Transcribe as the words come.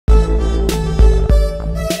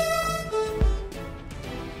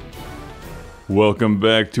Welcome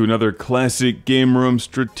back to another classic game room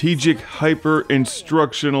strategic hyper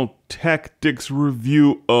instructional tactics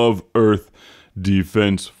review of Earth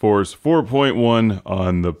Defense Force 4.1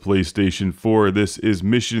 on the PlayStation 4. This is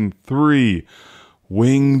Mission 3,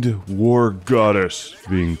 Winged War Goddess,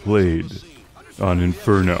 being played on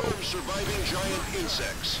Inferno.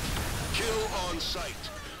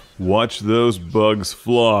 Watch those bugs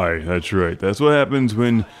fly. That's right. That's what happens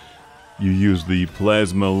when you use the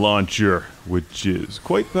plasma launcher, which is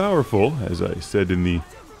quite powerful, as I said in the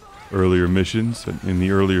earlier missions, and in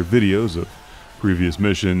the earlier videos of previous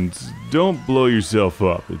missions. Don't blow yourself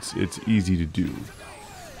up. It's easy to do.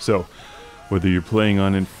 So, whether you're playing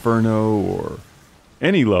on Inferno or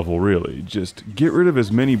any level really, just get rid of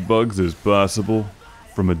as many bugs as possible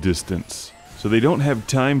from a distance, so they don't have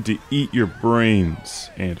time to eat your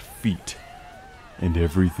brains and feet and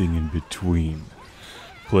everything in between.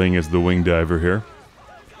 Playing as the wing diver here.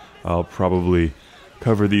 I'll probably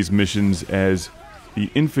cover these missions as the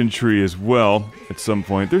infantry as well at some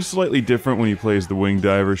point. They're slightly different when you play as the wing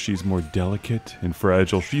diver. She's more delicate and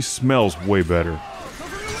fragile. She smells way better.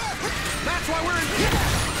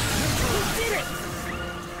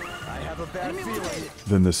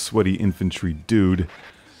 Than the sweaty infantry dude.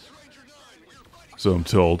 So I'm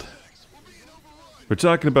told. We're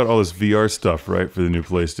talking about all this VR stuff, right, for the new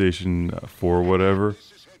PlayStation 4 whatever.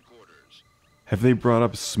 Have they brought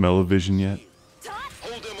up smell-o-vision yet?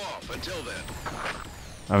 Hold him off until then.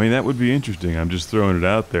 I mean, that would be interesting. I'm just throwing it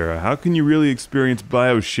out there. How can you really experience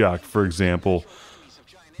Bioshock, for example,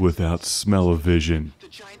 without smell-o-vision? The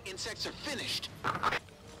giant insects are finished.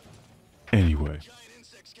 Anyway.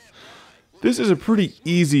 This is a pretty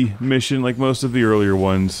easy mission, like most of the earlier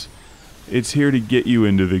ones. It's here to get you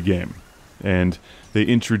into the game. And they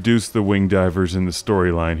introduce the wing divers in the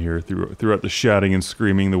storyline here. Throughout the shouting and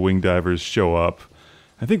screaming, the wing divers show up.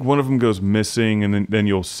 I think one of them goes missing, and then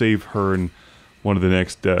you'll save her in one of the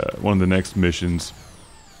next missions,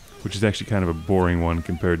 which is actually kind of a boring one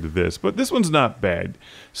compared to this. But this one's not bad.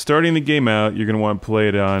 Starting the game out, you're going to want to play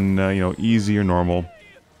it on easy or normal.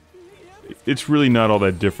 It's really not all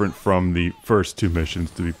that different from the first two missions,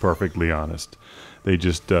 to be perfectly honest. They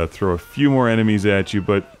just throw a few more enemies at you,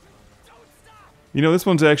 but you know, this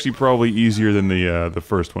one's actually probably easier than the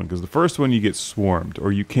first one, because the first one you get swarmed,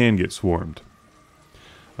 or you can get swarmed.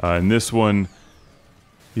 In this one,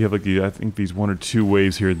 you have like I think these one or two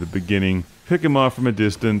waves here at the beginning. Pick them off from a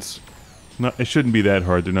distance. It shouldn't be that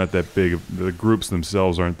hard. They're not that big. The groups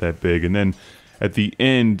themselves aren't that big. And then at the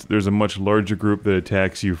end, there's a much larger group that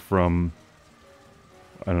attacks you from,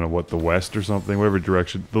 I don't know what, the west or something, whatever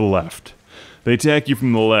direction, the left. They attack you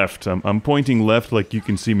from the left. I'm pointing left like you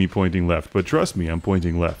can see me pointing left, but trust me, I'm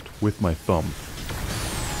pointing left with my thumb.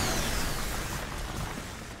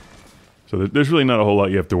 So there's really not a whole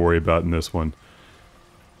lot you have to worry about in this one.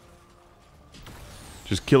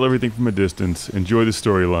 Just kill everything from a distance, enjoy the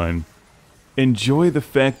storyline, enjoy the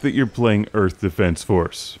fact that you're playing Earth Defense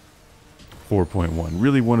Force 4.1.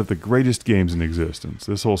 Really one of the greatest games in existence.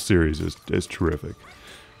 This whole series is terrific.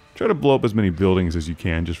 Try to blow up as many buildings as you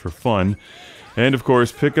can, just for fun. And, of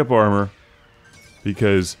course, pick up armor,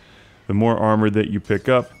 because the more armor that you pick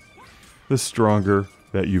up, the stronger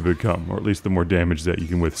that you become, or at least the more damage that you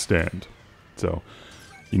can withstand. So,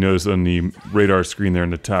 you notice on the radar screen there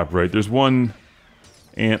in the top right, there's one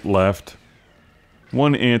ant left.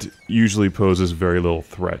 One ant usually poses very little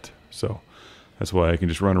threat, so that's why I can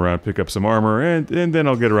just run around, pick up some armor, and then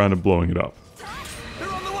I'll get around to blowing it up.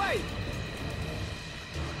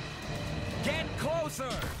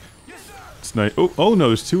 Nice. Oh no,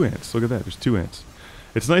 there's two ants. Look at that, there's two ants.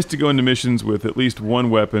 It's nice to go into missions with at least one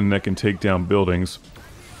weapon that can take down buildings,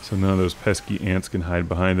 so none of those pesky ants can hide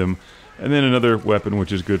behind them. And then another weapon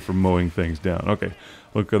which is good for mowing things down. Okay,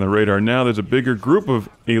 look on the radar now, there's a bigger group of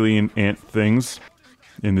alien ant things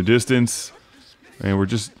in the distance. And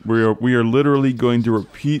we are literally going to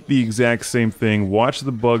repeat the exact same thing. Watch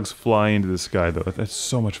the bugs fly into the sky though. That's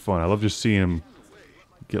so much fun. I love just seeing them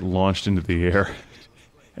get launched into the air.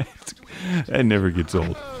 That never gets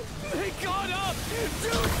old.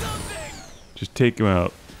 Just take him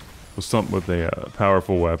out with a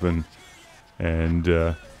powerful weapon, and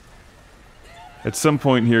at some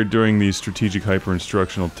point here during these strategic hyper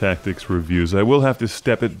instructional tactics reviews, I will have to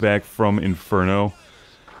step it back from Inferno.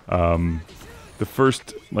 The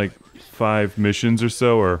first like 5 missions or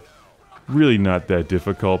so are really not that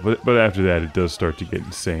difficult, but after that it does start to get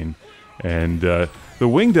insane. And the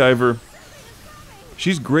wing diver,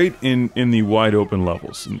 she's great in the wide open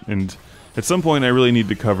levels, and at some point I really need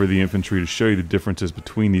to cover the infantry to show you the differences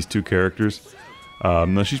between these two characters.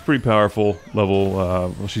 Now she's pretty powerful, level,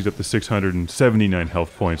 well, she's up to 679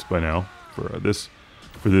 health points by now, for this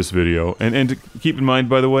video. And to keep in mind,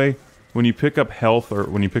 by the way, when you pick up health or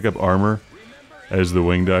when you pick up armor as the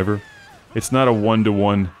wing diver, it's not a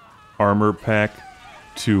 1-to-1 armor pack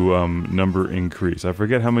to number increase. I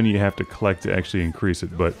forget how many you have to collect to actually increase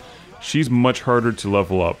it, but she's much harder to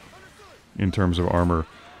level up in terms of armor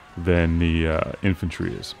than the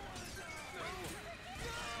infantry is.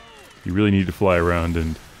 You really need to fly around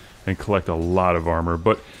and collect a lot of armor,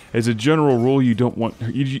 but as a general rule, you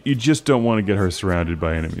just don't want to get her surrounded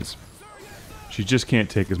by enemies. She just can't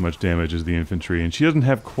take as much damage as the infantry, and she doesn't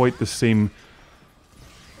have quite the same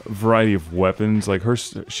variety of weapons. Like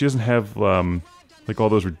she doesn't have like all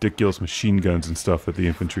those ridiculous machine guns and stuff that the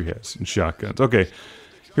infantry has, and shotguns. Okay,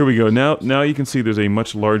 here we go. Now you can see there's a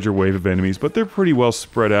much larger wave of enemies, but they're pretty well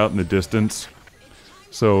spread out in the distance.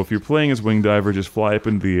 So if you're playing as wing diver, just fly up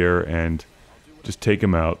into the air and just take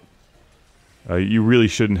them out. You really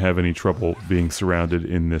shouldn't have any trouble being surrounded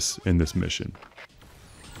in this mission.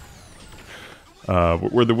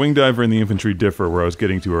 Where the wing diver and the infantry differ, where I was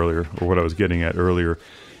getting to earlier, or what I was getting at earlier,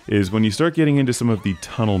 is when you start getting into some of the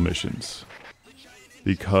tunnel missions.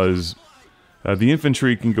 Because the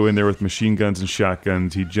infantry can go in there with machine guns and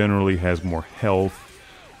shotguns. He generally has more health,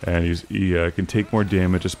 and he can take more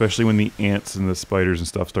damage, especially when the ants and the spiders and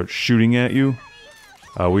stuff start shooting at you.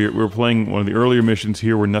 We're playing one of the earlier missions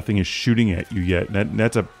here where nothing is shooting at you yet.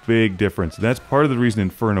 That's a big difference. That's part of the reason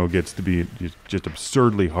Inferno gets to be just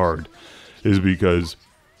absurdly hard, is because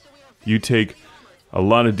you take a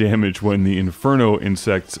lot of damage when the Inferno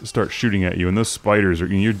insects start shooting at you, and those spiders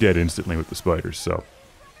you're dead instantly with the spiders, so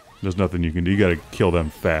there's nothing you can do. You gotta kill them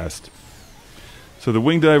fast. So the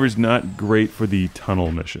wing diver's not great for the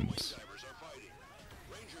tunnel missions.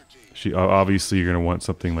 Obviously you're gonna want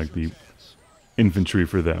something like the infantry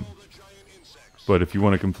for them. But if you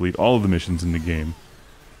want to complete all of the missions in the game,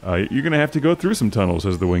 you're gonna have to go through some tunnels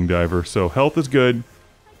as the wing diver, so health is good.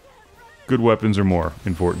 Good weapons are more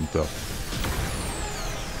important, though.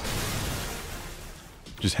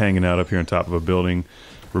 Just hanging out up here on top of a building.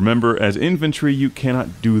 Remember, as infantry, you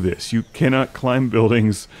cannot do this. You cannot climb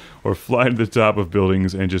buildings or fly to the top of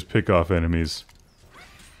buildings and just pick off enemies.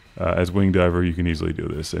 As wing diver, you can easily do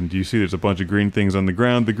this. And you see there's a bunch of green things on the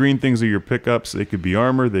ground. The green things are your pickups. They could be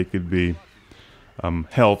armor, they could be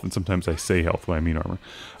health, and sometimes I say health when I mean armor.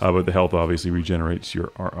 But the health obviously regenerates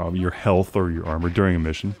your health or your armor during a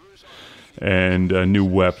mission. And new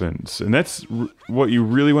weapons. And that's what you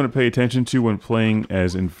really want to pay attention to when playing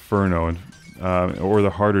as Inferno, or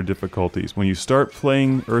the harder difficulties. When you start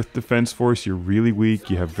playing Earth Defense Force, you're really weak,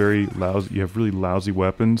 you have really lousy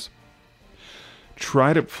weapons.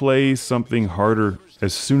 Try to play something harder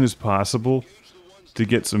as soon as possible to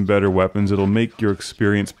get some better weapons. It'll make your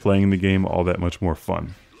experience playing the game all that much more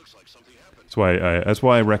fun. That's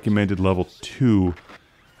why I recommended level 2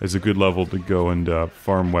 as a good level to go and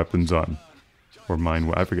farm weapons on. Or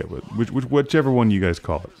mine, I forget whichever one you guys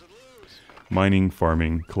call it. Mining,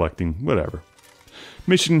 farming, collecting, whatever.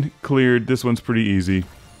 Mission cleared. This one's pretty easy.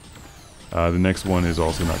 The next one is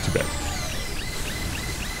also not too bad.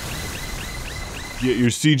 Get your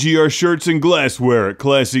CGR shirts and glassware at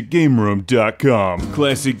ClassicGameRoom.com.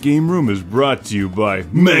 Classic Game Room is brought to you by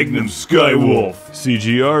Magnum Skywolf.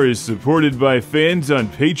 CGR is supported by fans on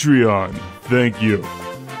Patreon. Thank you.